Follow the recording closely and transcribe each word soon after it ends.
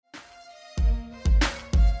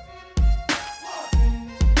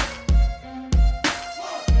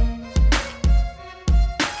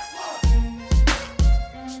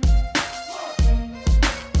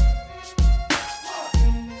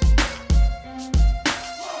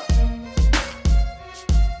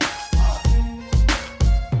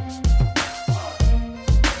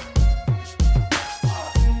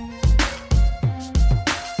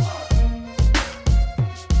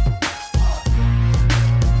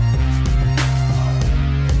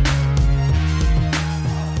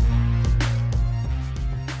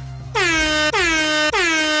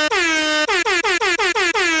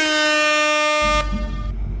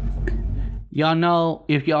y'all know,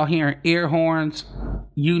 if y'all hearing air horns,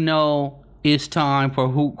 you know it's time for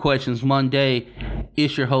Hoop Questions Monday.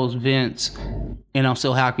 It's your host, Vince, and I'm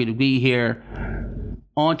so happy to be here.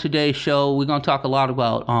 On today's show, we're going to talk a lot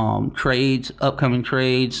about trades, upcoming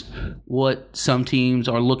trades, what some teams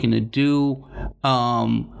are looking to do.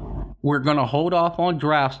 We're going to hold off on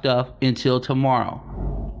draft stuff until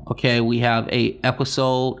tomorrow. Okay, we have a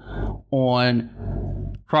episode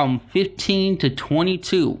on from 15 to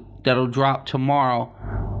 22 that'll drop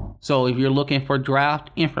tomorrow. So if you're looking for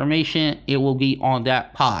draft information, it will be on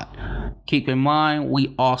that pod. Keep in mind,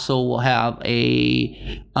 we also will have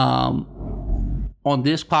a on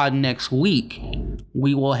this pod next week,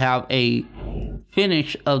 we will have a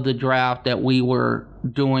finish of the draft that we were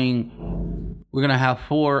doing. We're going to have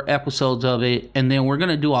 4 episodes of it, and then we're going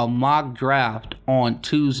to do a mock draft on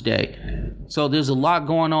Tuesday. So there's a lot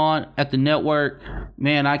going on at the network.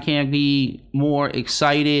 Man, I can't be more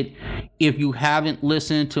excited. If you haven't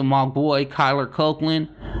listened to my boy Kyler Copeland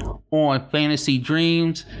on Fantasy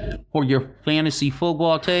Dreams for your fantasy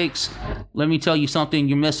football takes, let me tell you something,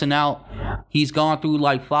 you're missing out. He's gone through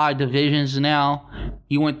like 5 divisions now.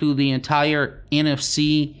 He went through the entire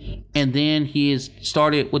NFC, and then he has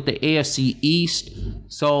started with the AFC East.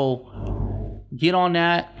 So get on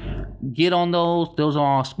that. Get on those. Those are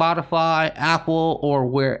on Spotify, Apple, or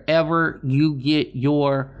wherever you get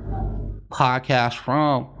your podcast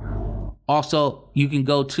from. Also, you can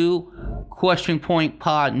go to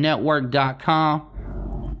questionpointpodnetwork.com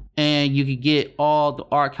and you can get all the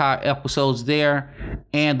archive episodes there.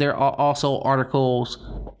 And there are also articles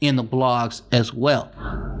in the blogs as well.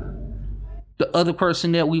 The other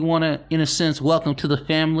person that we want to, in a sense, welcome to the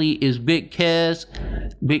family is Big Kez.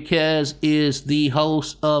 Big Kez is the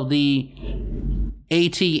host of the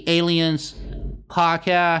AT Aliens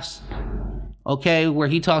podcast, okay, where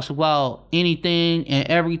he talks about anything and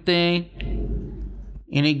everything,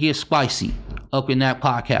 and it gets spicy up in that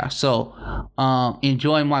podcast. So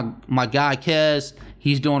enjoy my guy Kez.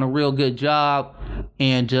 He's doing a real good job,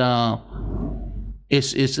 and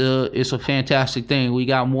it's a fantastic thing. We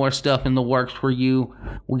got more stuff in the works for you.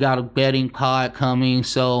 We got a betting pod coming.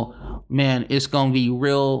 So, man, it's going to be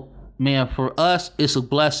real. Man, for us, it's a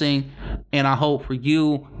blessing. And I hope for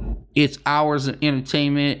you, it's hours of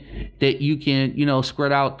entertainment that you can,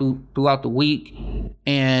 spread out throughout the week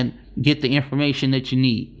and get the information that you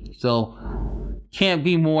need. So, can't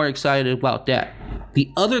be more excited about that. The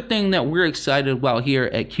other thing that we're excited about here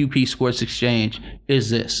at QP Sports Exchange is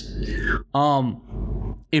this.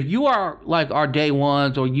 If you are like our day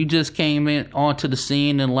ones, or you just came onto the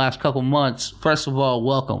scene in the last couple months, first of all,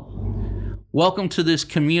 welcome. Welcome to this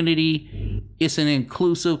community. It's an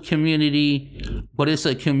inclusive community, but it's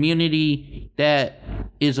a community that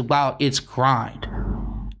is about its grind.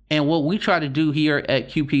 And what we try to do here at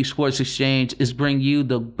QP Sports Exchange is bring you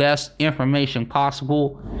the best information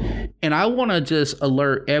possible. And I want to just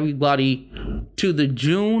alert everybody to the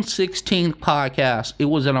June 16th podcast. It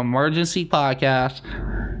was an emergency podcast,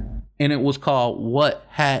 and it was called What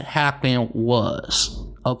Had Happened Was.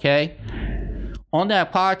 Okay? On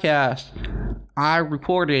that podcast, I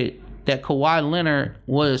reported that Kawhi Leonard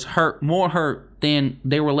was more hurt than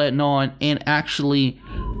they were letting on, and actually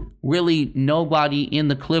really nobody in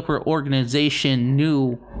the Clipper organization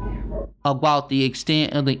knew about the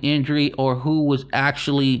extent of the injury or who was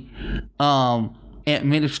actually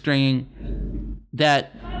administering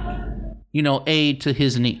that, aid to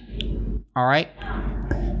his knee. All right?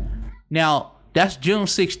 Now, that's June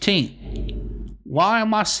 16th. Why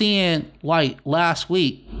am I seeing, like last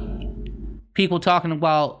week, people talking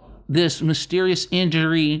about this mysterious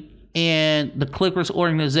injury and the Clippers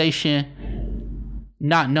organization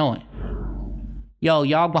not knowing?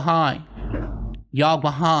 Y'all behind. Y'all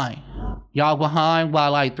behind by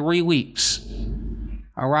like 3 weeks.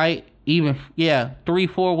 All right?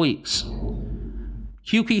 3-4 weeks.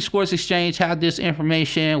 QP Sports Exchange had this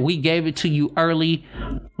information. We gave it to you early.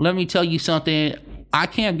 Let me tell you something. I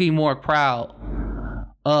can't be more proud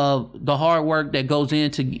of the hard work that goes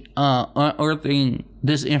into unearthing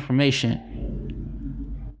this information.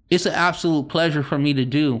 It's an absolute pleasure for me to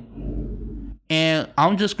do. And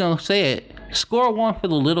I'm just going to say it. Score one for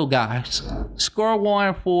the little guys. Score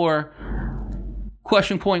one for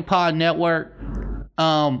Question Point Pod Network.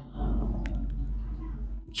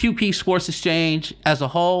 QP Sports Exchange as a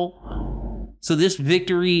whole. So this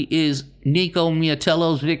victory is Nico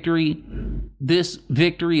Miatello's victory. This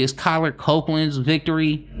victory is Kyler Copeland's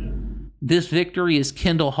victory. This victory is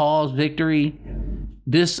Kendall Hall's victory.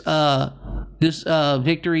 This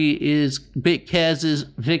victory is Big Kez's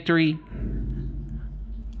victory.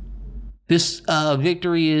 This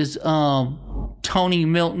victory is Tom Tony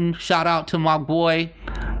Milton. Shout out to my boy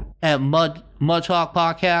at Mudhawk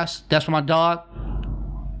Podcast. That's my dog.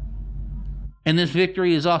 And this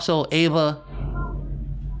victory is also Ava.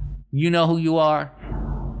 You know who you are.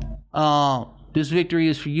 This victory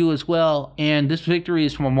is for you as well, and this victory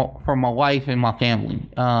is for my wife and my family.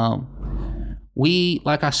 We,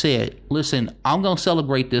 like I said, listen, I'm gonna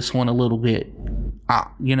celebrate this one a little bit.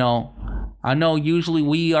 I know usually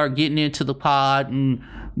we are getting into the pod and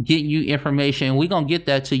getting you information. We're gonna get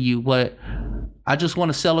that to you, but I just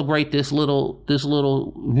want to celebrate this little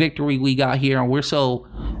victory we got here, and we're so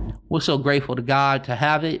grateful to God to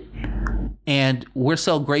have it, and we're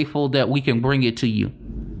so grateful that we can bring it to you.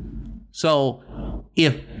 So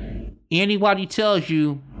if anybody tells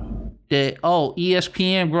you that, oh,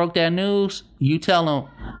 ESPN broke that news, you tell them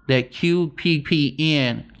that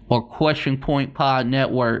QPPN or Question Point Pod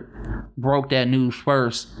Network broke that news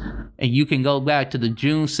first. And you can go back to the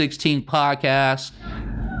June 16th podcast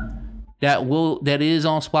that is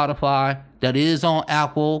on Spotify, that is on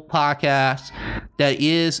Apple Podcasts, that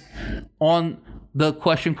is on the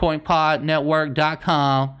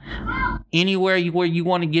questionpointpodnetwork.com. Anywhere where you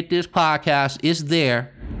want to get this podcast, it's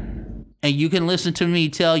there. And you can listen to me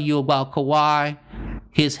tell you about Kawhi,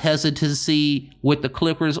 his hesitancy with the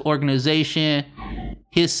Clippers organization,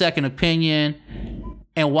 his second opinion,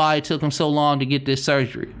 and why it took him so long to get this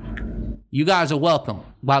surgery. You guys are welcome,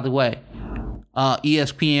 by the way.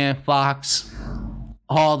 ESPN, Fox,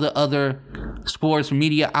 all the other sports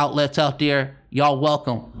media outlets out there, y'all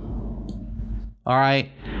welcome. All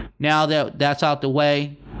right, now that's out the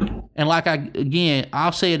way, and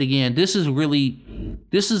I'll say it again, this is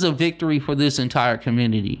a victory for this entire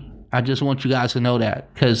community. I just want you guys to know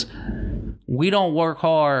that, because we don't work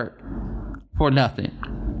hard for nothing.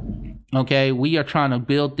 Okay, we are trying to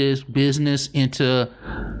build this business into,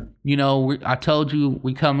 I told you,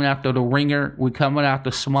 we coming after the Ringer, we coming after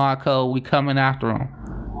Smodco, we coming after them.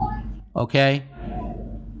 Okay,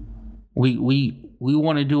 we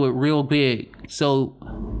want to do it real big. So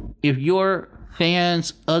if you're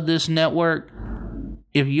fans of this network,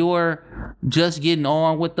 if you're just getting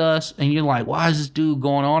on with us and you're like, why is this dude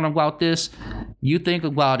going on about this? You think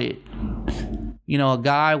about it. A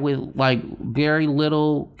guy with like very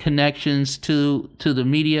little connections to the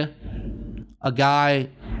media, a guy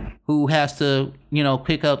who has to,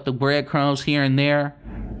 pick up the breadcrumbs here and there,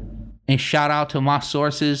 and shout out to my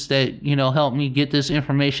sources that, help me get this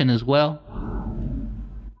information as well.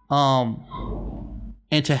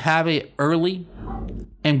 And to have it early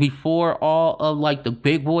and before all of like the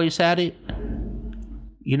big boys had it,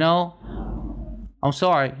 I'm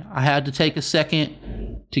sorry, I had to take a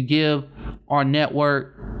second to give our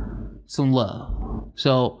network some love.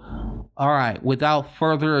 So, all right, without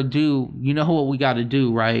further ado, you know what we got to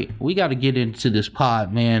do, right? We got to get into this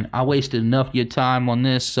pod, man. I wasted enough of your time on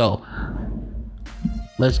this, so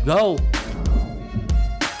let's go.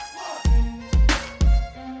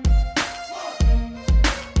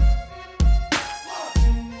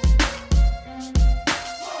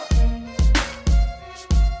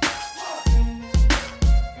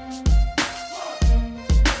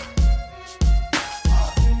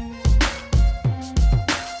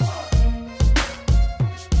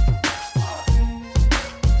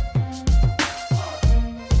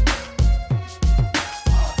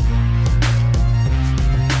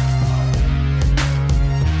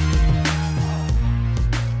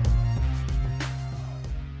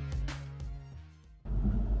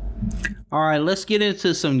 All right, let's get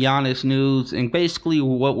into some Giannis news. And basically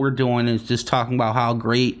what we're doing is just talking about how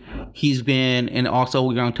great he's been. And also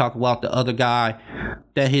we're going to talk about the other guy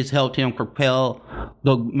that has helped him propel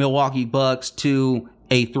the Milwaukee Bucks to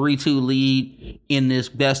a 3-2 lead in this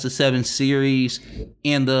best of 7 series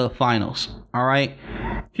in the finals. All right,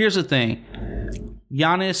 here's the thing.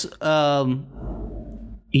 Giannis,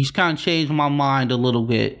 he's kind of changed my mind a little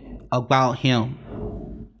bit about him.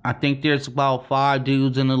 I think there's about 5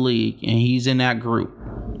 dudes in the league, and he's in that group.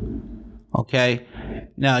 Okay?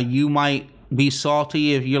 Now, you might be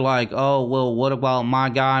salty if you're like, oh, well, what about my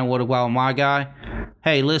guy and what about my guy?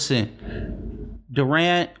 Hey, listen.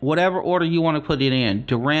 Durant, whatever order you want to put it in.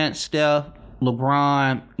 Durant, Steph,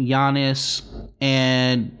 LeBron, Giannis,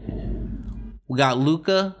 and we got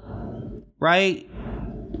Luka, right?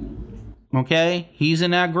 Okay? He's in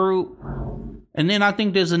that group. And then I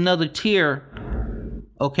think there's another tier.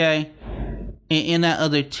 Okay, in that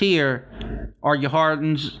other tier are your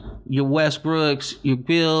Hardens, your Westbrooks, your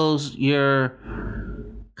Bills, your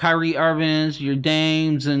Kyrie Irvings, your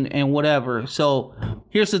Dames, and whatever. So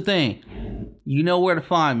here's the thing. You know where to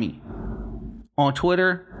find me. On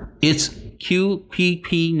Twitter, it's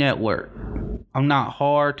QPP Network. I'm not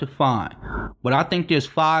hard to find. But I think there's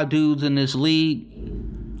 5 dudes in this league.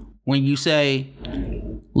 When you say,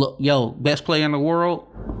 look, yo, best player in the world,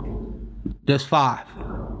 there's 5.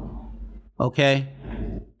 Okay?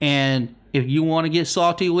 And if you want to get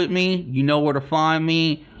salty with me, you know where to find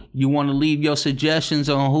me. You want to leave your suggestions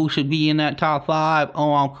on who should be in that top 5.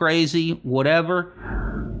 Oh, I'm crazy,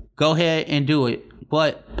 whatever. Go ahead and do it.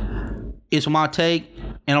 But it's my take,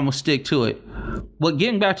 and I'm going to stick to it. But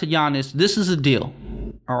getting back to Giannis, this is a deal.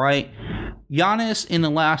 All right? Giannis in the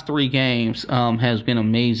last 3 games has been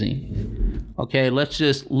amazing. Okay, let's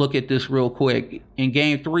just look at this real quick. In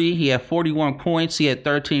game 3, he had 41 points. He had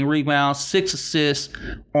 13 rebounds, 6 assists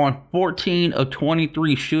on 14 of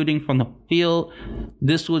 23 shooting from the field.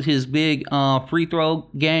 This was his big free throw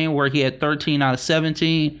game where he had 13 out of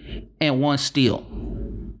 17 and 1 steal.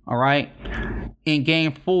 All right. In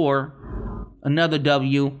game 4, another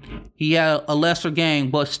W, he had a lesser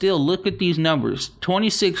game, but still look at these numbers.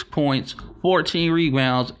 26 points, 14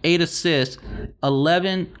 rebounds, 8 assists,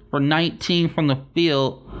 11 for 19 from the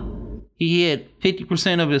field. He hit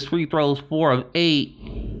 50% of his free throws, 4 of 8.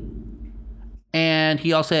 And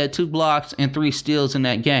he also had 2 blocks and 3 steals in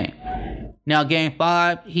that game. Now, game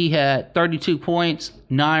 5, he had 32 points,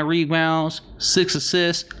 9 rebounds, 6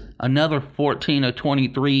 assists, another 14 of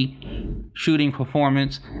 23 shooting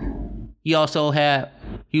performance. He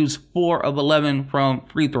was 4 of 11 from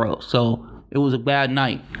free throws. So it was a bad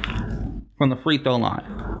night from the free throw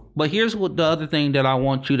line. But here's what the other thing that I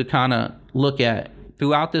want you to kind of look at.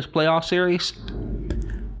 Throughout this playoff series,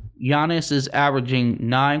 Giannis is averaging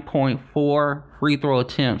 9.4 free throw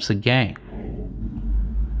attempts a game.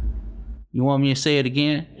 You want me to say it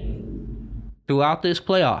again? Throughout this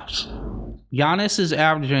playoffs, Giannis is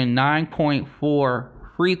averaging 9.4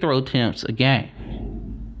 free throw attempts a game.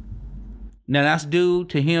 Now that's due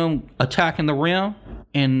to him attacking the rim,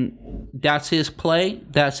 and that's his play.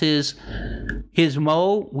 That's his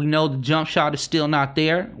mode. We know the jump shot is still not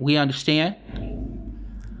there. We understand.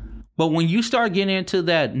 But when you start getting into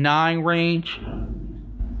that 9 range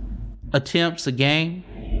attempts a game,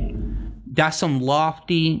 that's a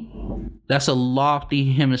lofty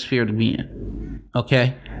hemisphere to be in.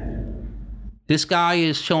 Okay? This guy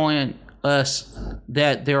is showing us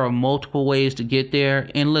that there are multiple ways to get there.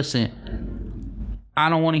 And listen, I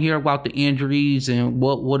don't want to hear about the injuries and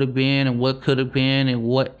what would have been and what could have been and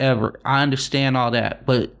whatever. I understand all that.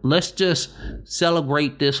 But let's just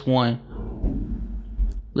celebrate this one.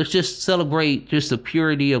 Let's just celebrate just the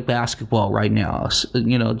purity of basketball right now.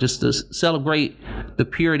 You know, just to celebrate the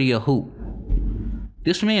purity of hoop.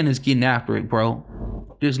 This man is getting after it, bro.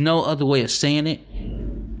 There's no other way of saying it.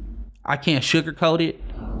 I can't sugarcoat it.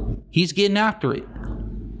 He's getting after it.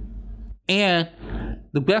 And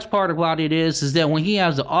the best part about it is that when he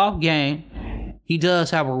has an off game, he does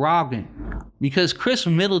have a Robin. Because Chris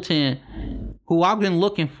Middleton, who I've been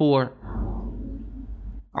looking for,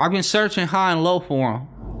 I've been searching high and low for him,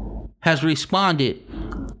 has responded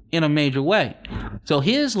in a major way. So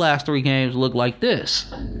his last 3 games look like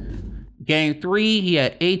this. Game 3, he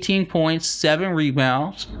had 18 points, 7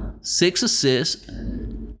 rebounds, 6 assists,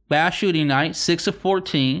 bad shooting night, 6 of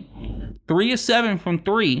 14, 3 of 7 from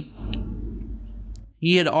 3.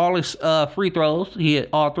 He hit all his free throws. He hit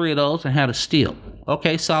all 3 of those and had a steal.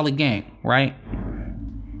 Okay, solid game, right?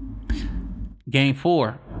 Game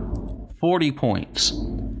 4, 40 points,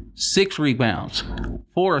 6 rebounds,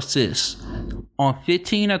 4 assists on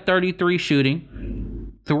 15 of 33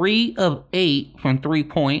 shooting, 3 of 8 from 3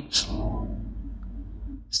 points,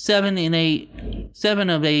 7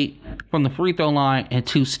 of 8 from the free throw line, and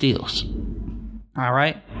 2 steals. All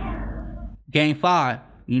right. Game 5,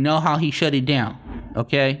 you know how he shut it down.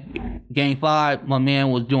 Okay. Game 5, my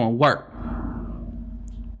man was doing work.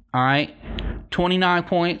 All right. 29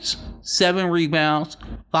 points, 7 rebounds,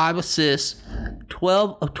 5 assists,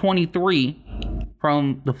 12 of 23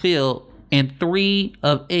 from the field, and 3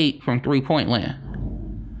 of 8 from three-point land.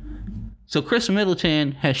 So Chris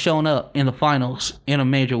Middleton has shown up in the finals in a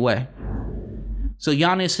major way. So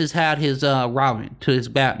Giannis has had his Robin to his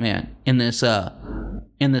Batman in this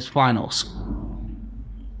finals.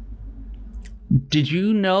 Did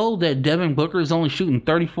you know that Devin Booker is only shooting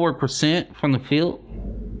 34% from the field?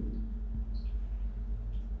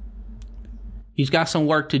 He's got some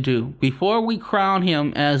work to do. Before we crown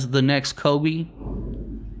him as the next Kobe,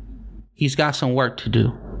 he's got some work to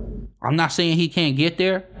do. I'm not saying he can't get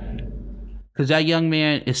there, because that young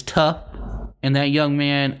man is tough, and that young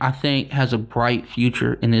man, I think, has a bright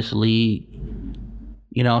future in this league.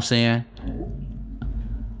 You know what I'm saying?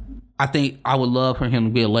 I think I would love for him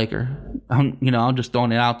to be a Laker. I'm just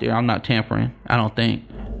throwing it out there. I'm not tampering. I don't think.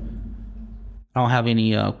 I don't have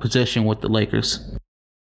any position with the Lakers.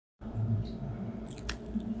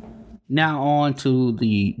 Now on to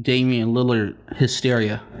the Damian Lillard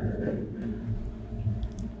hysteria.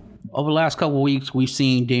 Over the last couple of weeks, we've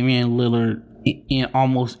seen Damian Lillard in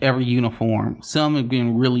almost every uniform. Some have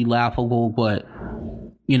been really laughable, but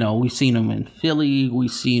we've seen him in Philly,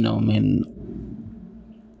 we've seen him in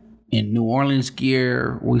New Orleans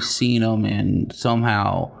gear, we've seen him in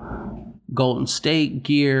somehow Golden State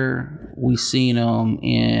gear, we've seen him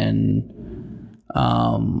in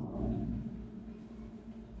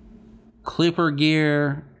Clipper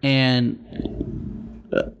gear, and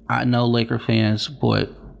I know Laker fans,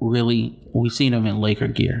 but really, we've seen him in Laker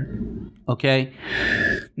gear. Okay?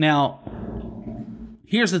 Now,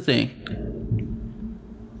 here's the thing.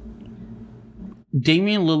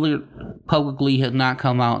 Damian Lillard publicly has not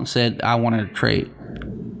come out and said, I want to trade.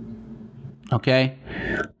 Okay?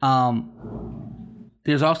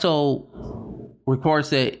 There's also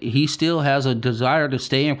reports that he still has a desire to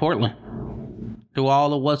stay in Portland through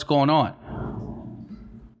all of what's going on.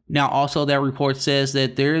 Now, also that report says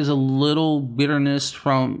that there is a little bitter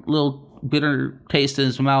taste in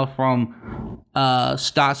his mouth from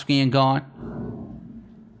Stotts being gone.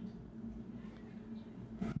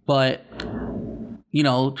 But,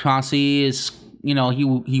 Chauncey is,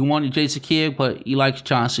 he wanted Jason Kidd, but he likes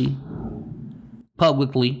Chauncey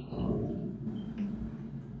publicly.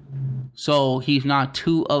 So he's not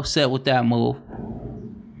too upset with that move.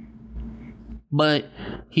 But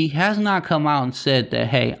he has not come out and said that,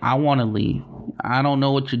 hey, I want to leave. I don't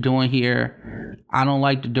know what you're doing here. I don't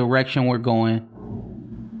like the direction we're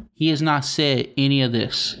going. He has not said any of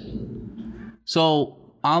this. So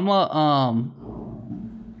I'm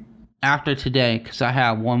after today, because I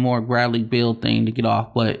have one more Bradley Beal thing to get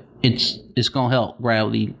off, but it's gonna help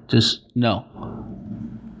Bradley, just know.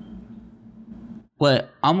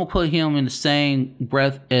 But I'm gonna put him in the same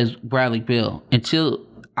breath as Bradley Beal until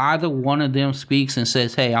either one of them speaks and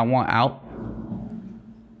says, hey, I want out.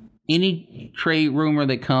 Any trade rumor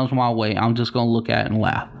that comes my way, I'm just going to look at it and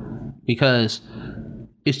laugh. Because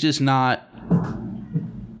it's just not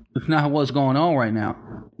what's going on right now.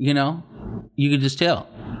 You can just tell.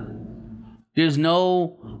 There's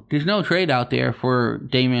no trade out there for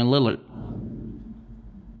Damian Lillard.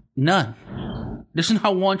 None. There's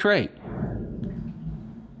not one trade.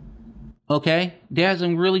 Okay? There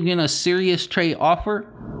hasn't really been a serious trade offer.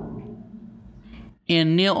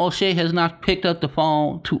 And Neil O'Shea has not picked up the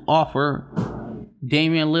phone to offer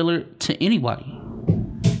Damian Lillard to anybody.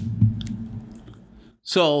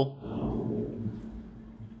 So,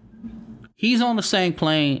 he's on the same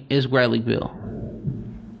plane as Bradley Beal.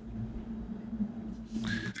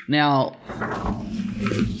 Now,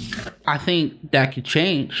 I think that could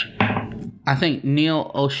change. I think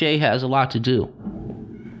Neil O'Shea has a lot to do.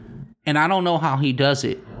 And I don't know how he does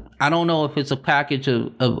it. I don't know if it's a package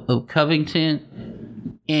of Covington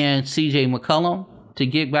and CJ McCollum to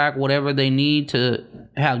get back whatever they need to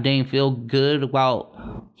have Dame feel good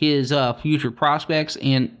about his future prospects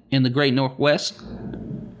in the Great Northwest.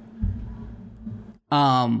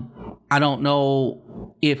 I don't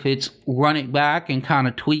know if it's run it back and kind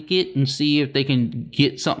of tweak it and see if they can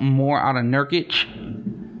get something more out of Nurkic.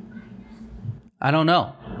 I don't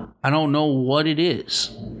know. I don't know what it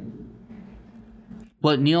is.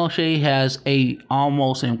 But Neil O'Shea has a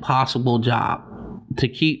almost impossible job to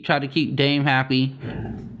try to keep Dame happy,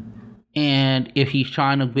 and if he's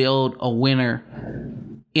trying to build a winner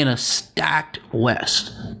in a stacked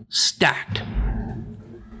West. Stacked.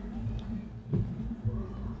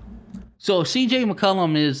 So CJ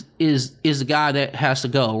McCollum is the guy that has to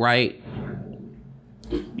go, right?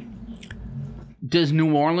 Does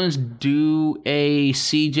New Orleans do a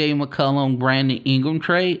CJ McCollum, Brandon Ingram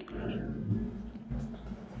trade?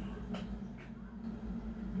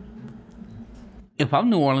 If I'm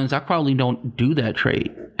New Orleans, I probably don't do that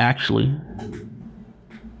trade, actually.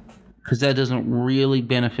 Because that doesn't really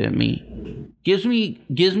benefit me. Gives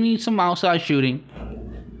me some outside shooting,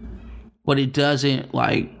 but it doesn't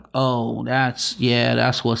like, oh, that's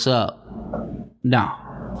what's up.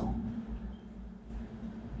 No.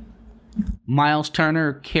 Miles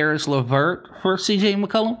Turner, Karis LeVert for CJ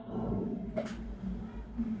McCollum.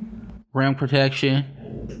 Rim protection.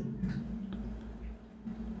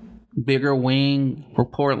 Bigger wing for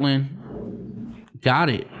Portland. Got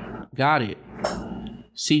it. CJ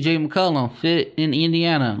McCollum fit in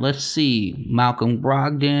Indiana. Let's see. Malcolm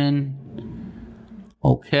Brogdon.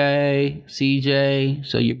 Okay. CJ.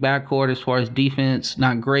 So your backcourt as far as defense,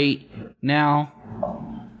 not great. Now,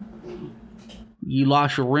 you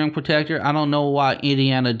lost your rim protector. I don't know why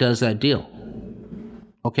Indiana does that deal.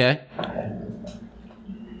 Okay.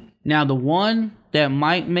 Now, the one that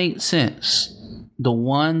might make sense The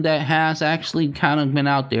one that has actually kind of been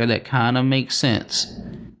out there that kind of makes sense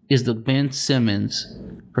is the Ben Simmons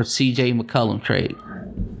for CJ McCollum trade.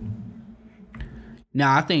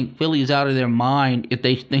 Now, I think Philly's out of their mind if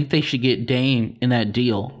they think they should get Dame in that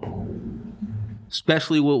deal,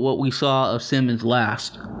 especially with what we saw of Simmons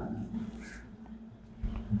last.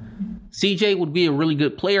 CJ would be a really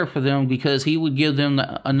good player for them because he would give them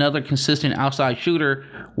another consistent outside shooter,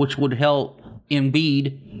 which would help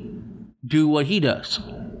Embiid do what he does.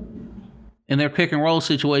 And their pick and roll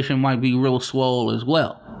situation might be real swole as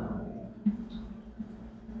well.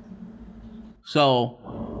 So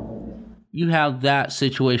you have that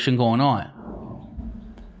situation going on.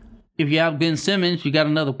 If you have Ben Simmons, you got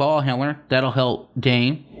another ball handler. That'll help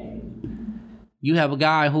Dame. You have a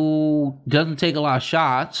guy who doesn't take a lot of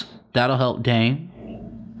shots. That'll help Dame.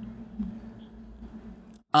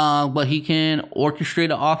 But he can orchestrate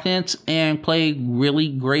the offense and play really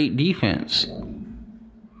great defense.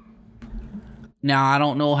 Now, I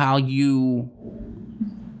don't know how you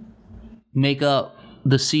make up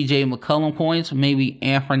the CJ McCollum points. Maybe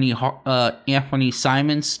Anthony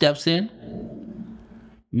Simons steps in.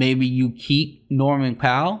 Maybe you keep Norman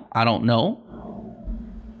Powell. I don't know.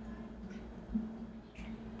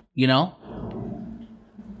 You know?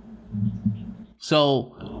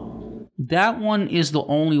 So that one is the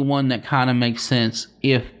only one that kind of makes sense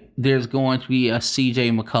if there's going to be a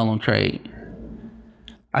CJ McCollum trade.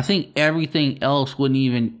 I think everything else wouldn't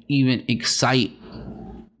even excite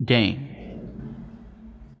Dame.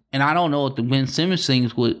 And I don't know if the Ben Simmons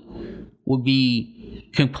things would be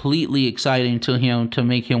completely exciting to him to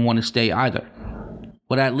make him want to stay either.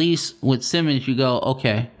 But at least with Simmons, you go,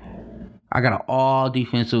 okay, I got an all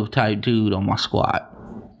defensive type dude on my squad.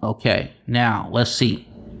 Okay, now let's see.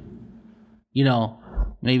 You know,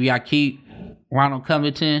 maybe I keep Ronald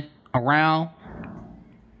Covington around,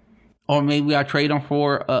 or maybe I trade him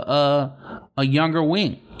for a younger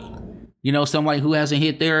wing. You know, somebody who hasn't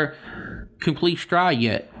hit their complete stride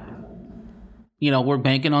yet. You know, we're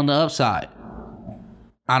banking on the upside.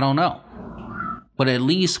 I don't know. But at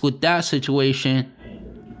least with that situation,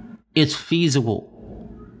 it's feasible.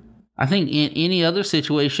 I think in any other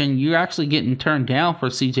situation, you're actually getting turned down for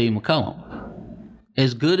CJ McCollum.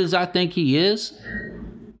 As good as I think he is,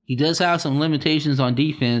 he does have some limitations on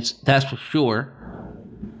defense, that's for sure.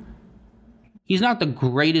 He's not the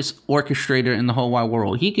greatest orchestrator in the whole wide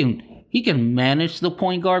world. He can manage the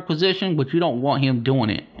point guard position, but you don't want him doing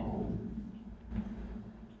it.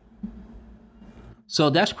 So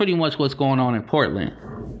that's pretty much what's going on in Portland.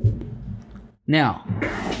 Now,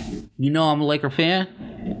 you know I'm a Laker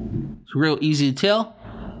fan. It's real easy to tell.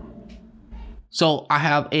 So I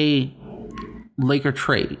have a Laker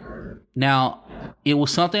trade. Now, it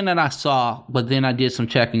was something that I saw, but then I did some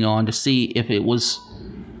checking on to see if it was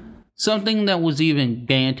something that was even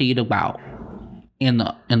bandied about in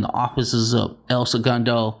the offices of El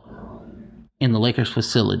Segundo in the Lakers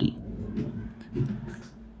facility.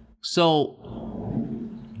 So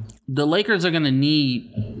the Lakers are going to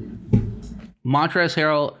need Montrezl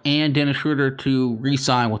Harrell and Dennis Schroeder to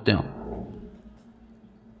re-sign with them.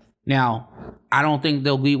 Now, I don't think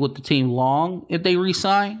they'll be with the team long if they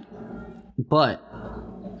re-sign, but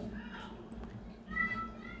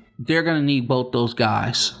they're going to need both those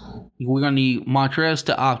guys. We're going to need Montrezl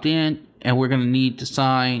to opt in, and we're going to need to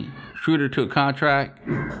sign Schroeder to a contract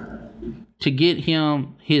to get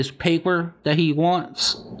him his paper that he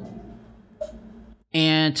wants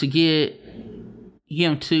and to get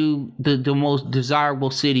him to the most desirable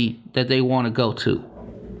city that they want to go to,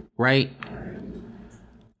 right?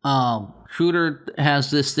 Schroeder has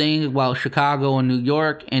this thing about Chicago and New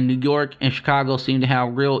York and Chicago seem to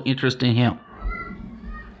have real interest in him.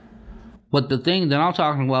 But the thing that I'm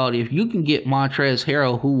talking about, if you can get Montrezl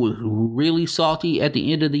Harrell, who was really salty at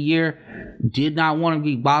the end of the year, did not want to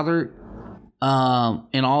be bothered,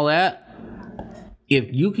 and all that, if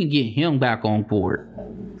you can get him back on board,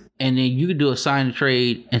 and then you can do a sign and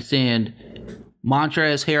trade and send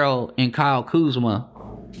Montrezl Harrell and Kyle Kuzma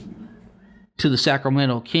to the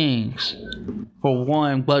Sacramento Kings for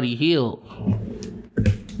one Buddy Hield,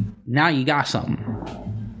 now you got something.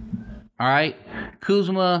 All right,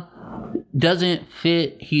 Kuzma doesn't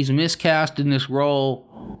fit. He's miscast in this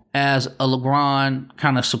role as a LeBron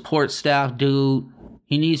kind of support staff dude.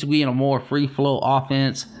 He needs to be in a more free flow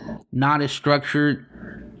offense, not as structured.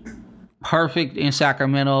 Perfect in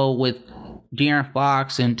Sacramento with De'Aaron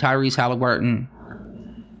Fox and Tyrese Halliburton.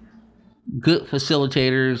 Good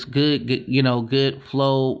facilitators, good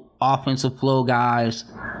flow, offensive flow guys.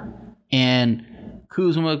 And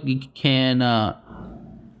Kuzma can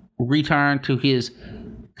return to his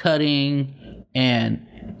cutting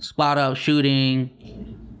and spot up shooting,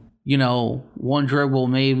 one dribble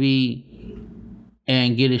maybe,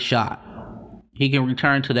 and get his shot. He can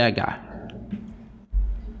return to that guy.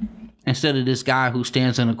 Instead of this guy who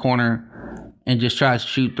stands in the corner and just tries to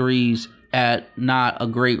shoot threes at not a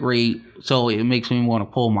great rate, so it makes me want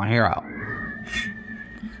to pull my hair out.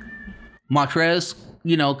 Montrez,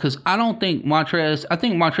 because I think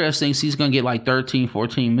Montrez thinks he's going to get like 13,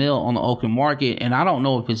 14 mil on the open market, and I don't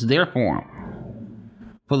know if it's there for him.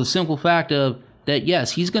 For the simple fact of that,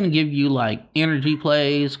 yes, he's going to give you like energy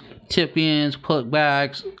plays, tip-ins,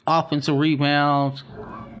 putbacks, offensive rebounds,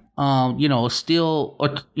 steal,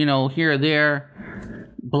 here or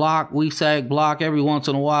there, block, weak side block every once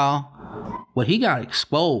in a while. But he got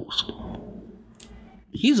exposed.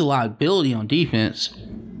 He's a liability on defense.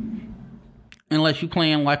 Unless you're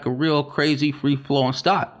playing like a real crazy free-flowing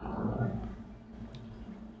style.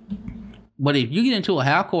 But if you get into a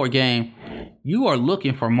half-court game, you are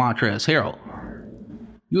looking for Montrezl Harrell.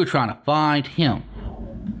 You're trying to find him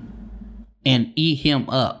and eat him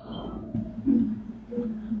up.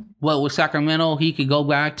 But with Sacramento, he could go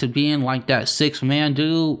back to being like that six-man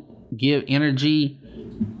dude, give energy,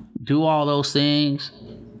 do all those things.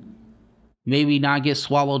 Maybe not get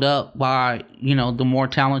swallowed up by, the more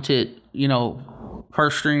talented,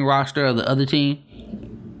 first string roster of the other team.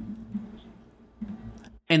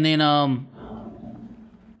 And then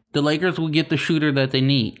the Lakers will get the shooter that they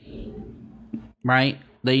need. Right?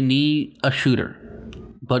 They need a shooter.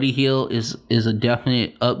 Buddy Hield is a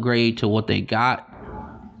definite upgrade to what they got.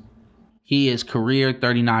 He is career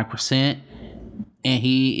 39%, and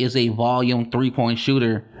he is a volume 3-point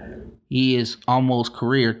shooter. He is almost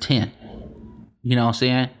career 10. You know what I'm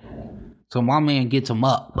saying? So my man gets him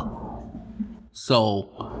up.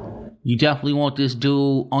 So you definitely want this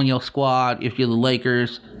dude on your squad if you're the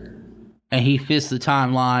Lakers, and he fits the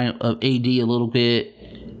timeline of AD a little bit.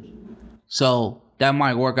 So that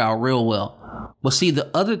might work out real well. But see, the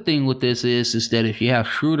other thing with this is that if you have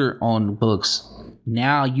Schroeder on the books,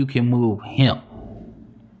 now you can move him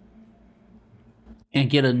and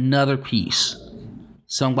get another piece.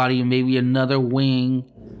 Somebody, maybe another wing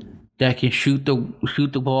that can shoot the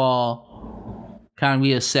ball, kind of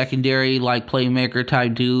be a secondary like playmaker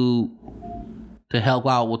type dude to help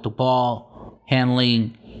out with the ball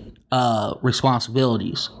handling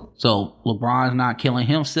responsibilities. So LeBron's not killing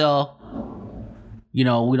himself. We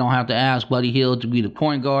don't have to ask Buddy Hield to be the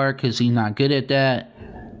point guard because he's not good at that.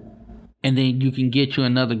 And then you can get you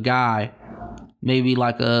another guy, maybe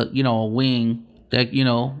like a wing that,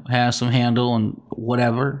 has some handle and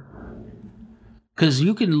whatever. Because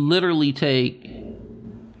you can literally take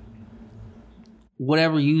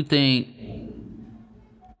whatever you think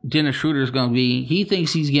Dennis Schroeder is going to be. He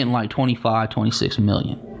thinks he's getting like 25, 26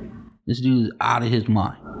 million. This dude's out of his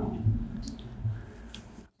mind.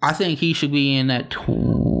 I think he should be in that.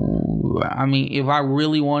 If I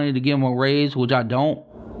really wanted to give him a raise, which I don't,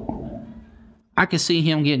 I could see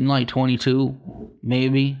him getting like 22,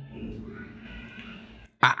 maybe.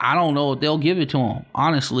 I don't know if they'll give it to him,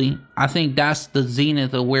 honestly. I think that's the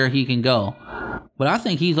zenith of where he can go. But I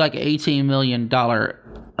think he's like an $18 million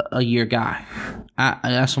a year guy.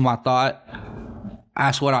 That's my thought.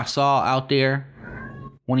 That's what I saw out there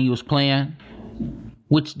when he was playing.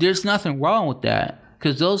 Which there's nothing wrong with that.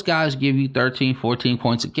 Because those guys give you 13, 14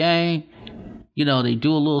 points a game. They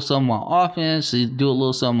do a little something on offense. They do a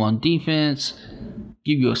little something on defense.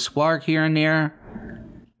 Give you a spark here and there.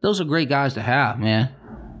 Those are great guys to have, man.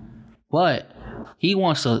 But he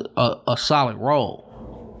wants a solid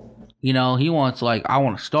role. He wants I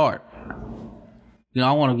want to start.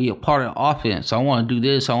 I want to be a part of the offense. I want to do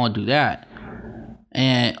this. I want to do that.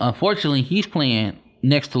 And unfortunately, he's playing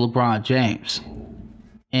next to LeBron James.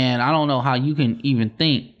 And I don't know how you can even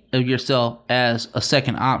think of yourself as a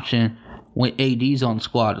second option when AD's on the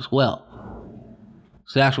squad as well.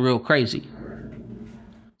 So that's real crazy.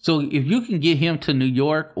 So if you can get him to New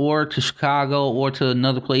York or to Chicago or to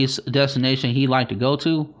another place, a destination he'd like to go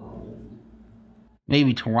to,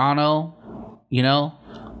 maybe Toronto,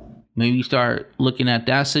 maybe you start looking at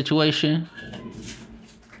that situation.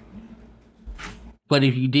 But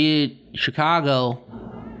if you did Chicago,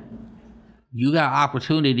 you got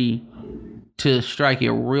opportunity to strike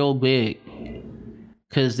it real big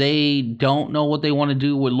because they don't know what they want to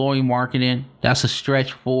do with Lauri Markkanen. That's a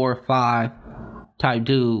stretch 4 or 5 type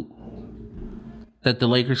dude that the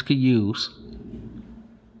Lakers could use.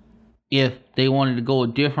 If they wanted to go a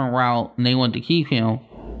different route and they wanted to keep him,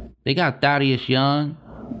 they got Thaddeus Young.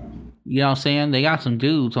 You know what I'm saying? They got some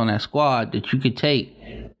dudes on that squad that you could take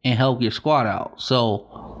and help your squad out.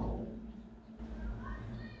 So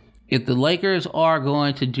if the Lakers are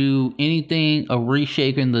going to do anything of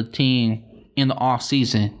reshaping the team in the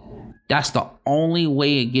offseason, that's the only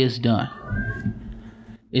way it gets done.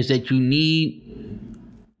 Is that you need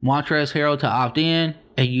Montrezl Harrell to opt in,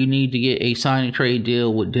 and you need to get a sign and trade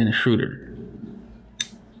deal with Dennis Schroeder.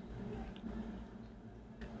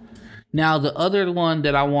 Now, the other one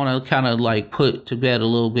that I want to kind of like put to bed a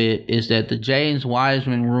little bit is that the James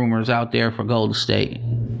Wiseman rumors out there for Golden State.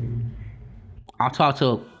 I've talked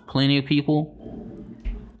to plenty of people.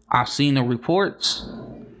 I've seen the reports.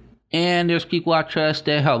 And there's people I trust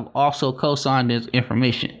that have also co-signed this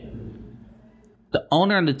information. The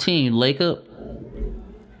owner of the team, Lacob,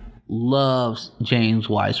 loves James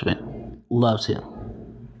Wiseman. Loves him.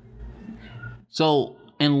 So,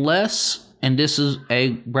 unless... and this is a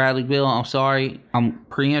Bradley Beal, I'm sorry, I'm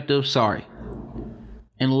preemptive, sorry.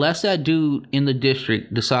 Unless that dude in the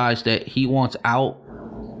district decides that he wants out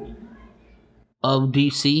of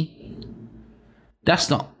DC, that's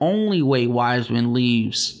the only way Wiseman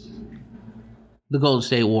leaves the Golden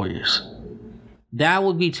State Warriors. That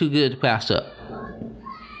would be too good to pass up.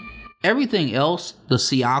 Everything else, the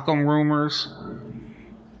Siakam rumors,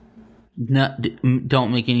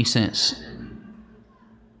 don't make any sense.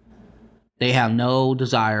 They have no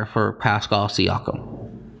desire for Pascal Siakam.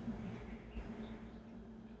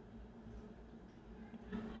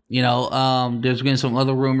 You know, there's been some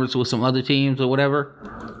other rumors with some other teams or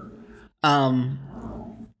whatever. And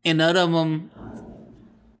none of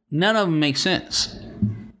them make sense.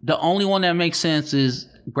 The only one that makes sense is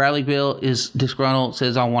Bradley Beal is disgruntled,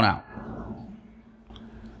 says I want out.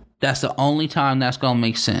 That's the only time that's going to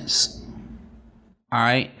make sense. All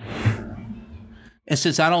right? And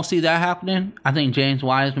since I don't see that happening, I think James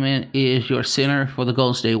Wiseman is your center for the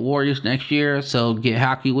Golden State Warriors next year. So get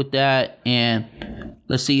happy with that, and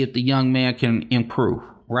let's see if the young man can improve,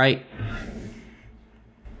 right?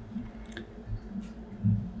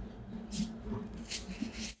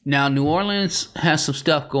 Now, New Orleans has some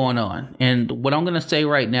stuff going on. And what I'm going to say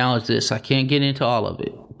right now is this. I can't get into all of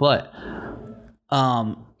it. But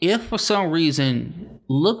if for some reason...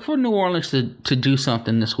 look for New Orleans to do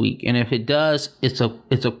something this week, and if it does, it's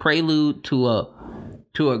a prelude to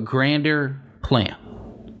a grander plan.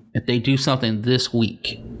 If they do something this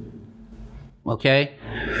week, okay.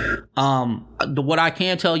 What I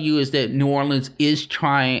can tell you is that New Orleans is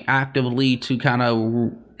trying actively to kind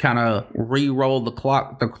of re-roll the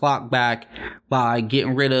clock back by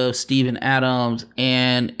getting rid of Steven Adams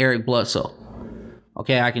and Eric Bledsoe.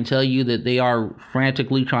 Okay, I can tell you that they are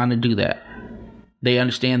frantically trying to do that. They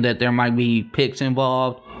understand that there might be picks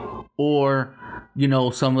involved or, you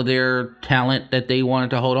know, some of their talent that they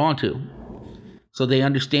wanted to hold on to. So they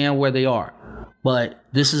understand where they are. But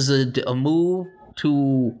this is a move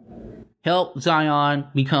to help Zion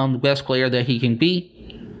become the best player that he can be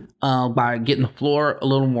by getting the floor a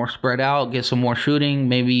little more spread out, get some more shooting,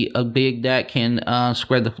 maybe a big that can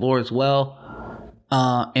spread the floor as well,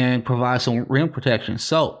 and provide some rim protection.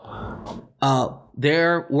 So,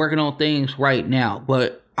 they're working on things right now,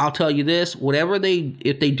 but I'll tell you this,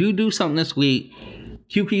 if they do something this week,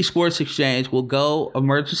 QP Sports Exchange will go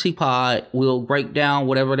emergency pod, we'll break down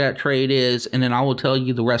whatever that trade is, and then I will tell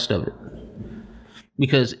you the rest of it.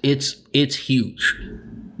 Because it's huge.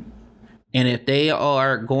 And if they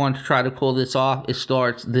are going to try to pull this off, it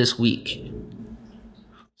starts this week.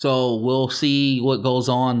 So we'll see what goes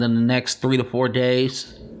on in the next 3 to 4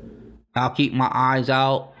 days. I'll keep my eyes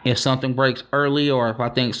out. If something breaks early or if I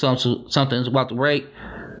think something's about to break,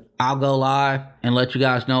 I'll go live and let you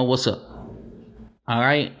guys know what's up. All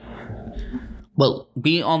right? But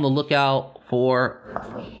be on the lookout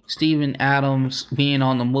for Steven Adams being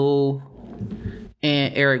on the move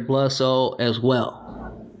and Eric Bledsoe as well.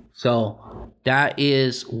 So that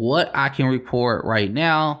is what I can report right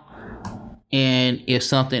now. And if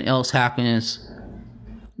something else happens,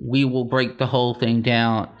 we will break the whole thing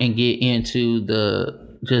down and get into the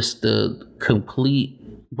complete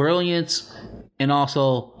brilliance. And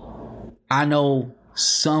also, I know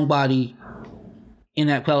somebody in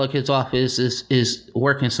that Pelicans office is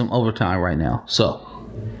working some overtime right now. So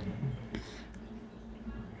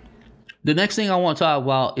the next thing I want to talk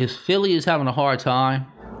about is Philly is having a hard time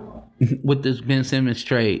with this Ben Simmons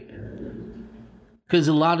trade. Because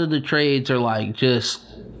a lot of the trades are like just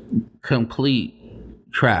complete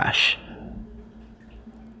trash.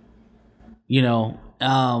 You know,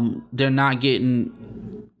 they're not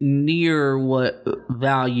getting near what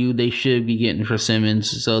value they should be getting for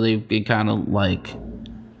Simmons. So they've been kind of like,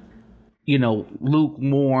 you know,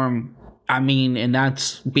 lukewarm. I mean, and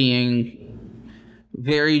that's being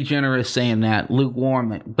very generous saying that.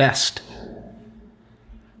 Lukewarm at best.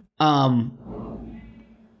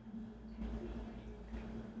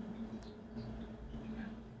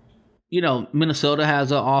 Minnesota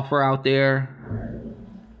has an offer out there.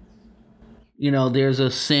 There's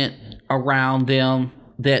a scent around them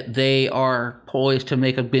that they are poised to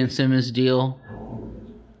make a Ben Simmons deal.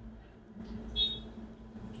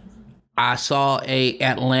 I saw a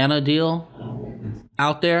Atlanta deal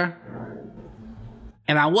out there,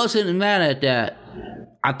 and I wasn't mad at that.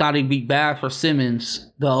 I thought it'd be bad for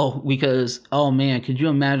Simmons, though, because, oh man, could you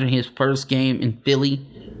imagine his first game in Philly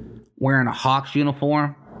wearing a Hawks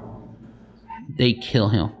uniform? They'd kill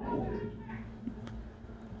him.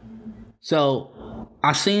 So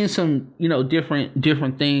I've seen some,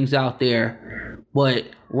 different things out there, but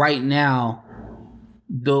right now,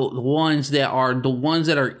 the ones that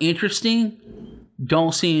are interesting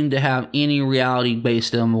don't seem to have any reality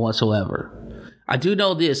based on them whatsoever. I do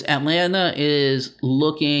know this: Atlanta is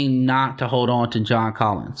looking not to hold on to John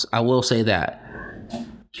Collins. I will say that.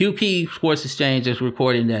 QP Sports Exchange is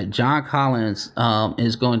reporting that John Collins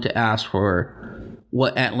is going to ask for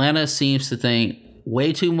what Atlanta seems to think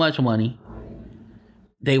way too much money.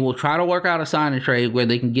 They will try to work out a sign and trade where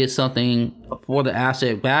they can get something for the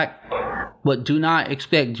asset back, but do not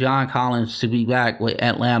expect John Collins to be back with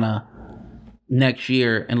Atlanta next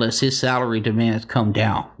year unless his salary demands come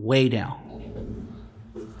down, way down.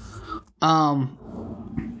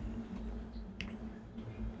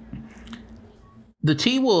 The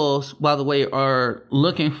T-Wolves, by the way, are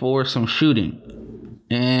looking for some shooting,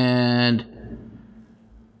 and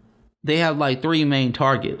they have like three main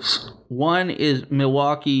targets. One is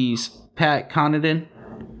Milwaukee's Pat Connaughton.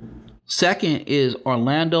 Second is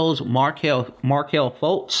Orlando's Markelle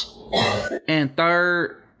Fultz. And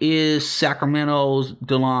third is Sacramento's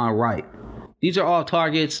DeLon Wright. These are all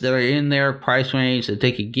targets that are in their price range that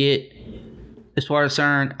they could get. As far as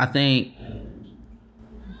concerned, I think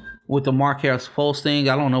with the Markelle Fultz thing,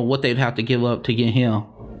 I don't know what they'd have to give up to get him.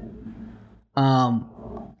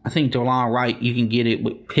 I think DeLon Wright, you can get it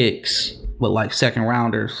with picks, with like second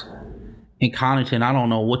rounders. And Connaughton, I don't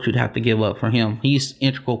know what you'd have to give up for him. He's an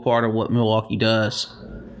integral part of what Milwaukee does.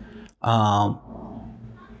 But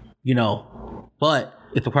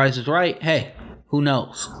if the price is right, hey, who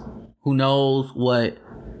knows? Who knows what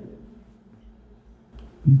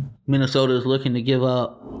Minnesota is looking to give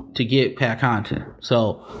up to get Pat Connaughton.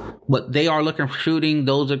 So, but they are looking for shooting.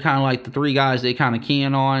 Those are kind of like the three guys they kind of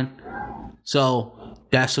keying on. So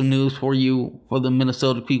that's some news for you, for the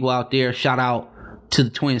Minnesota people out there. Shout out to the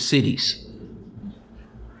Twin Cities.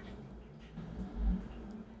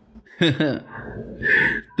 The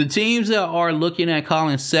teams that are looking at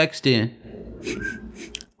Colin Sexton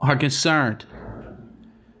are concerned.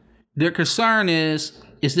 Their concern is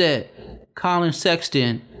that Colin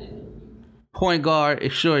Sexton, point guard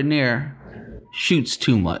extraordinaire, shoots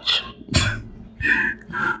too much.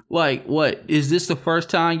 Like, what? Is this the first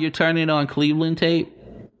time you're turning on Cleveland tape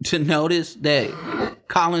to notice that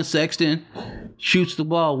Colin Sexton shoots the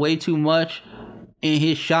ball way too much and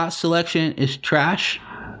his shot selection is trash?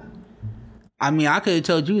 I mean, I could have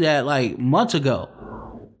told you that like months ago.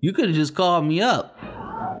 You could have just called me up.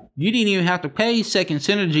 You didn't even have to pay Second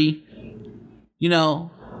Synergy,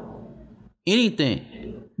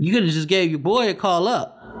 anything. You could have just gave your boy a call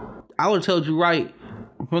up. I would have told you right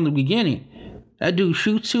from the beginning. That dude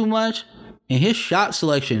shoots too much, and his shot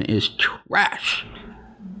selection is trash.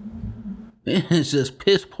 It's just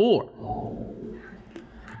piss poor.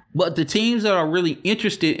 But the teams that are really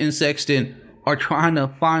interested in Sexton are trying to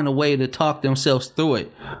find a way to talk themselves through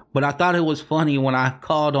it. But I thought it was funny when I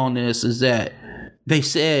called on this is that they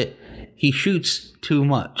said he shoots too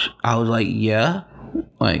much. I was like, yeah?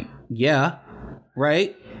 Like, yeah,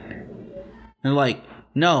 right? And like,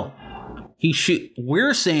 no.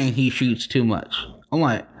 We're saying he shoots too much. I'm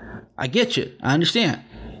like, I get you. I understand.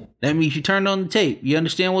 That means you turned on the tape. You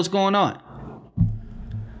understand what's going on.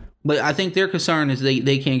 But I think their concern is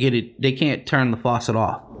they can't get it. They can't turn the faucet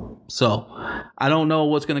off. So I don't know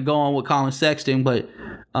what's going to go on with Colin Sexton, but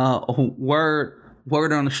word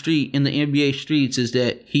on the street, in the NBA streets, is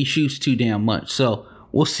that he shoots too damn much. So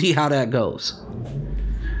we'll see how that goes.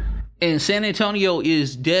 And San Antonio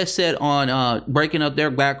is dead set on breaking up their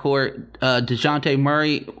backcourt. DeJounte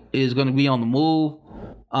Murray is going to be on the move.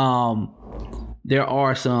 There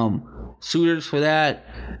are some suitors for that.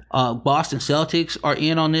 Boston Celtics are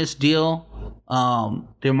in on this deal.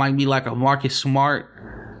 There might be like a Marcus Smart,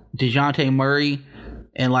 DeJounte Murray,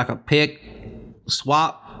 and like a pick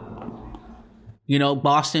swap.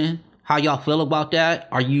 Boston, how y'all feel about that?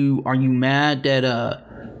 Are you mad that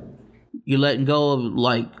you're letting go of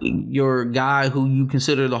like your guy who you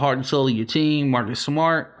consider the heart and soul of your team, Marcus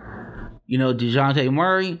Smart? DeJounte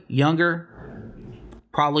Murray, younger,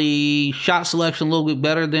 probably shot selection a little bit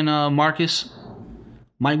better than Marcus,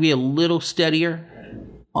 might be a little steadier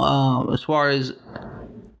as far as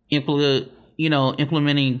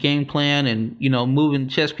implementing game plan and moving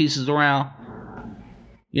chess pieces around.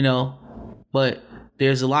 But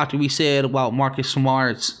there's a lot to be said about Marcus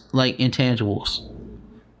Smart's intangibles.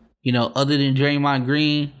 Other than Draymond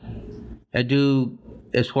Green, that dude,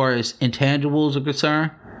 as far as intangibles are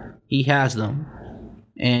concerned, he has them,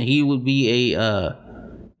 and he would be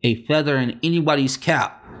a feather in anybody's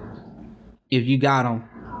cap if you got him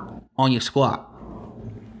on your squad.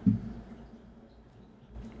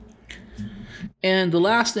 And the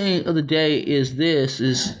last thing of the day is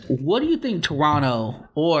what do you think Toronto,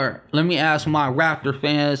 or let me ask my Raptor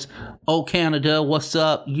fans, Canada, what's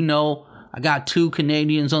up? I got 2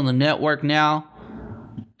 Canadians on the network now.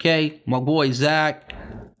 Okay, my boy Zach,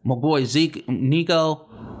 my boy Nico,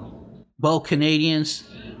 both Canadians.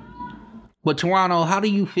 But Toronto, how do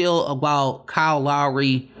you feel about Kyle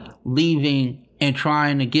Lowry leaving and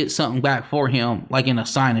trying to get something back for him, like in a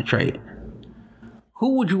sign and trade?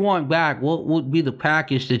 Who would you want back? What would be the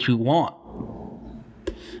package that you want?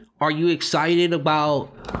 Are you excited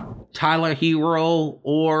about Tyler Hero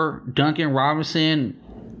or Duncan Robinson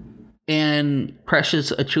and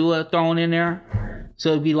Precious Achiuwa thrown in there?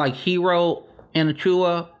 So it'd be like Hero and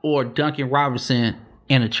Achiuwa or Duncan Robinson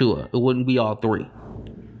and Achiuwa. It wouldn't be all 3.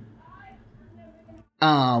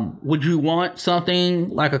 Would you want something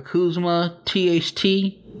like a Kuzma THT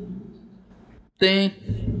thing?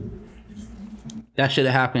 That should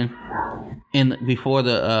have happened before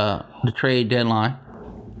the trade deadline.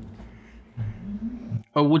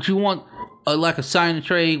 Or would you want a sign and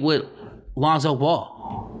trade with Lonzo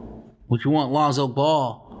Ball? Would you want Lonzo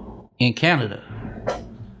Ball in Canada?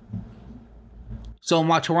 So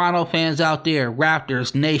my Toronto fans out there,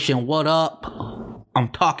 Raptors Nation, what up? I'm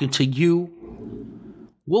talking to you.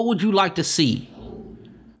 What would you like to see?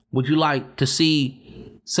 Would you like to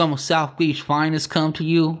see some of South Beach finest come to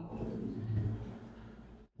you?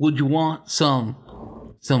 Would you want some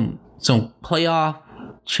playoff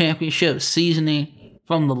championship seasoning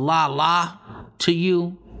from the La to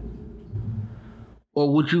you?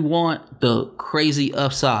 Or would you want the crazy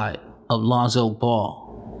upside of Lonzo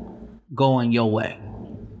Ball going your way?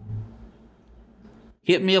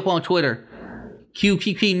 Hit me up on Twitter,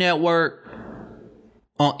 QPP Network,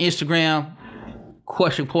 on Instagram,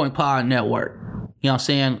 Question Point Pod Network. You know what I'm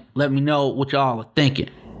saying? Let me know what y'all are thinking.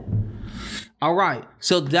 All right,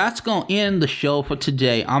 so that's going to end the show for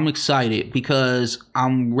today. I'm excited because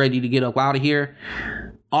I'm ready to get up out of here.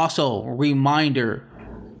 Also, reminder,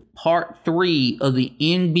 part 3 of the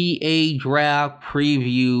NBA draft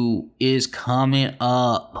preview is coming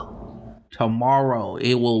up tomorrow.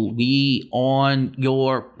 It will be on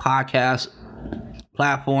your podcast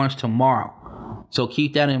platforms tomorrow. So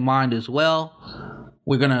keep that in mind as well.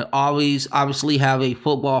 We're going to obviously have a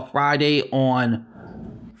Football Friday on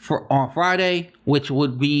Friday, which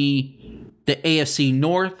would be the AFC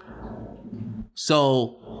North.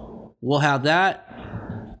 So we'll have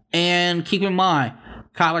that. And keep in mind,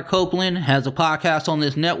 Kyler Copeland has a podcast on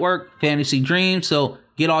this network, Fantasy Dreams. So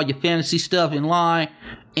get all your fantasy stuff in line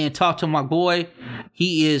and talk to my boy.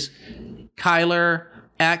 He is Kyler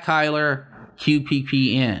at Kyler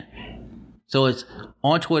QPPN. So it's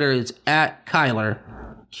on Twitter, it's at Kyler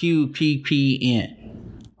QPPN.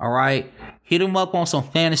 All right. Hit him up on some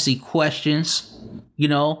fantasy questions,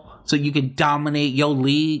 so you can dominate your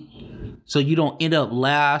league, so you don't end up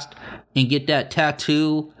last and get that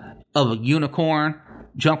tattoo of a unicorn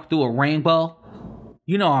jump through a rainbow.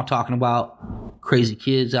 You know what I'm talking about. Crazy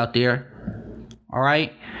kids out there. All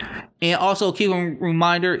right. And also keep a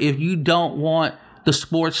reminder, if you don't want the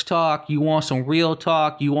sports talk, you want some real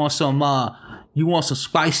talk, you want some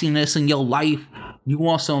spiciness in your life, you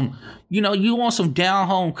want some down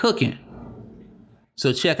home cooking.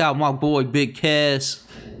 So check out my boy Big Kez.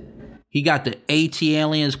 He got the AT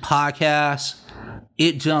Aliens podcast.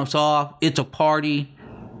 It jumps off. It's a party.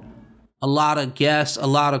 A lot of guests, a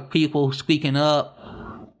lot of people speaking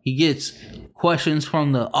up. He gets questions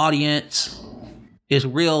from the audience. It's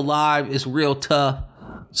real live. It's real tough.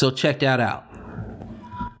 So check that out.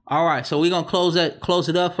 All right, so we're going to close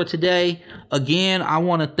it up for today. Again, I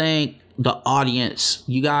want to thank the audience.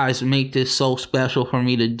 You guys make this so special for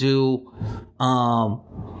me to do.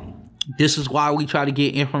 This is why we try to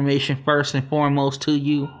get information first and foremost to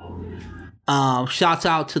you. Shouts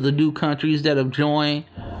out to the new countries that have joined.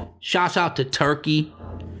 Shouts out to Turkey.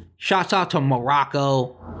 Shouts out to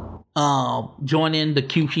Morocco. Joining the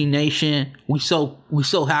QP Nation. We so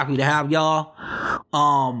happy to have y'all.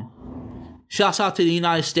 Shouts out to the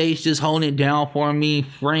United States just holding it down for me.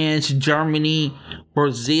 France, Germany,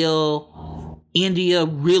 Brazil, India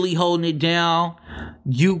really holding it down.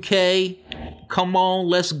 UK, come on,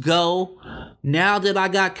 let's go. Now that I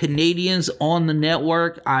got Canadians on the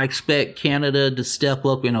network, I expect Canada to step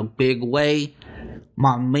up in a big way.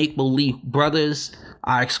 My Make Believe brothers,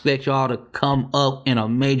 I expect y'all to come up in a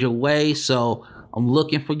major way. So I'm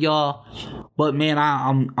looking for y'all. But man,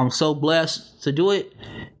 I'm so blessed to do it,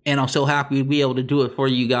 and I'm so happy to be able to do it for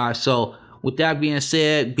you guys. So with that being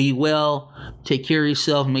said, be well, take care of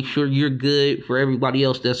yourself, make sure you're good for everybody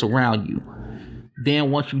else that's around you.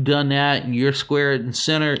 Then once you've done that and you're squared and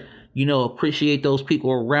centered, appreciate those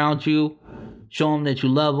people around you. Show them that you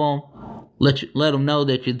love them. Let them know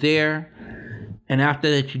that you're there. And after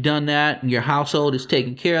that you've done that and your household is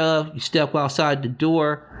taken care of, you step outside the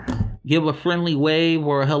door, give a friendly wave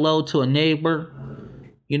or a hello to a neighbor.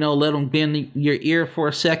 Let them bend your ear for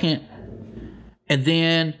a second. And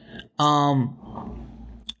then,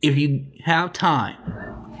 if you have time,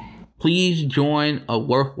 please join a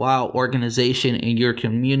worthwhile organization in your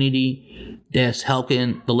community that's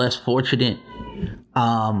helping the less fortunate.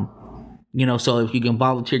 So if you can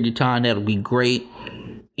volunteer your time, that'll be great.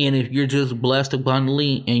 And if you're just blessed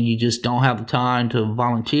abundantly and you just don't have the time to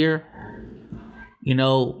volunteer,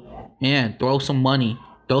 throw some money.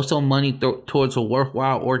 Throw some money towards a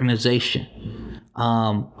worthwhile organization.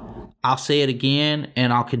 I'll say it again,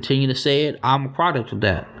 and I'll continue to say it. I'm a product of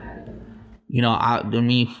that.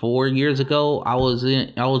 4 years ago, I was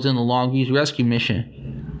in the Long Beach Rescue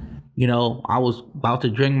Mission. I was about to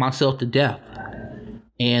drink myself to death,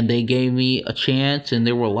 and they gave me a chance. And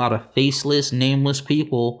there were a lot of faceless, nameless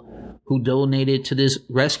people who donated to this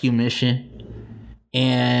rescue mission.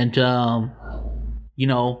 And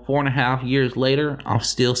 4.5 years later, I'm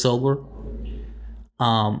still sober.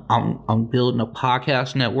 I'm building a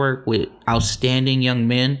podcast network with outstanding young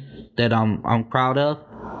men that I'm proud of,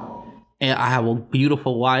 and I have a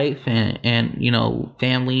beautiful wife and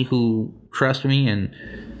family who trust me and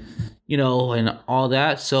all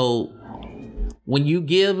that. So when you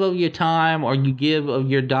give of your time or you give of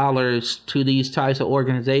your dollars to these types of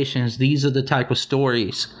organizations, these are the type of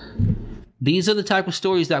stories. These are the type of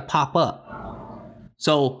stories that pop up.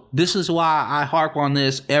 So this is why I harp on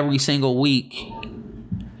this every single week.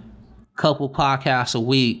 Couple podcasts a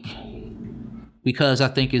week, because I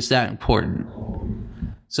think it's that important.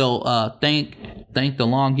 So thank the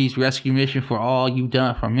Long Beach Rescue Mission for all you've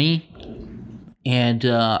done for me, and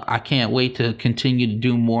I can't wait to continue to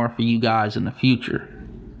do more for you guys in the future.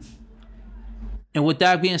 And with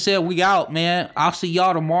that being said, we out, man. I'll see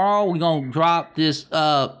y'all tomorrow. We're gonna drop this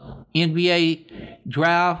NBA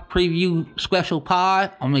draft preview special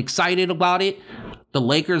pod. I'm excited about it. The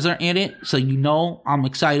Lakers are in it, so I'm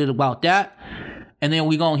excited about that. And then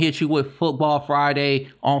we're going to hit you with Football Friday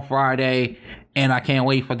on Friday, and I can't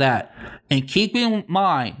wait for that. And keep in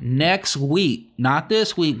mind, next week, not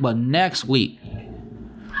this week, but next week,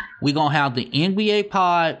 we're going to have the NBA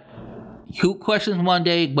pod, Hoop Questions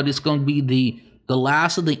Monday, but it's going to be the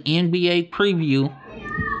last of the NBA preview.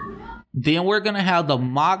 Then we're going to have the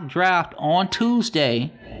mock draft on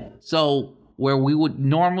Tuesday. So where we would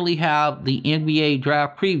normally have the NBA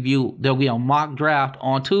draft preview, there'll be a mock draft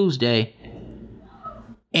on Tuesday.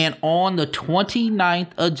 And on the 29th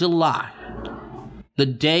of July, the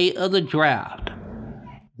day of the draft,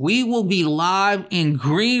 we will be live in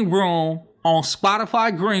Green Room on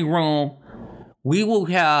Spotify Green Room. We will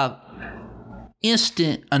have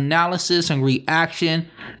instant analysis and reaction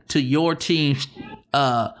to your team's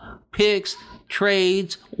picks,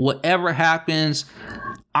 trades, whatever happens.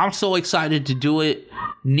 I'm so excited to do it.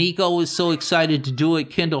 Nico is so excited to do it.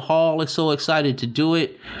 Kendall Hall is so excited to do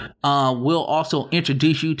it. We'll also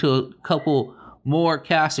introduce you to a couple more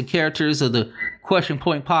cast and characters of the Question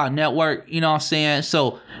Point Pod Network. You know what I'm saying?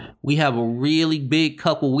 So we have a really big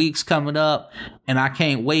couple weeks coming up, and I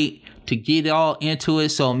can't wait to get all into it.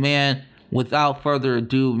 So, man, without further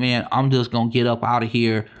ado, man, I'm just going to get up out of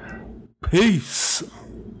here. Peace.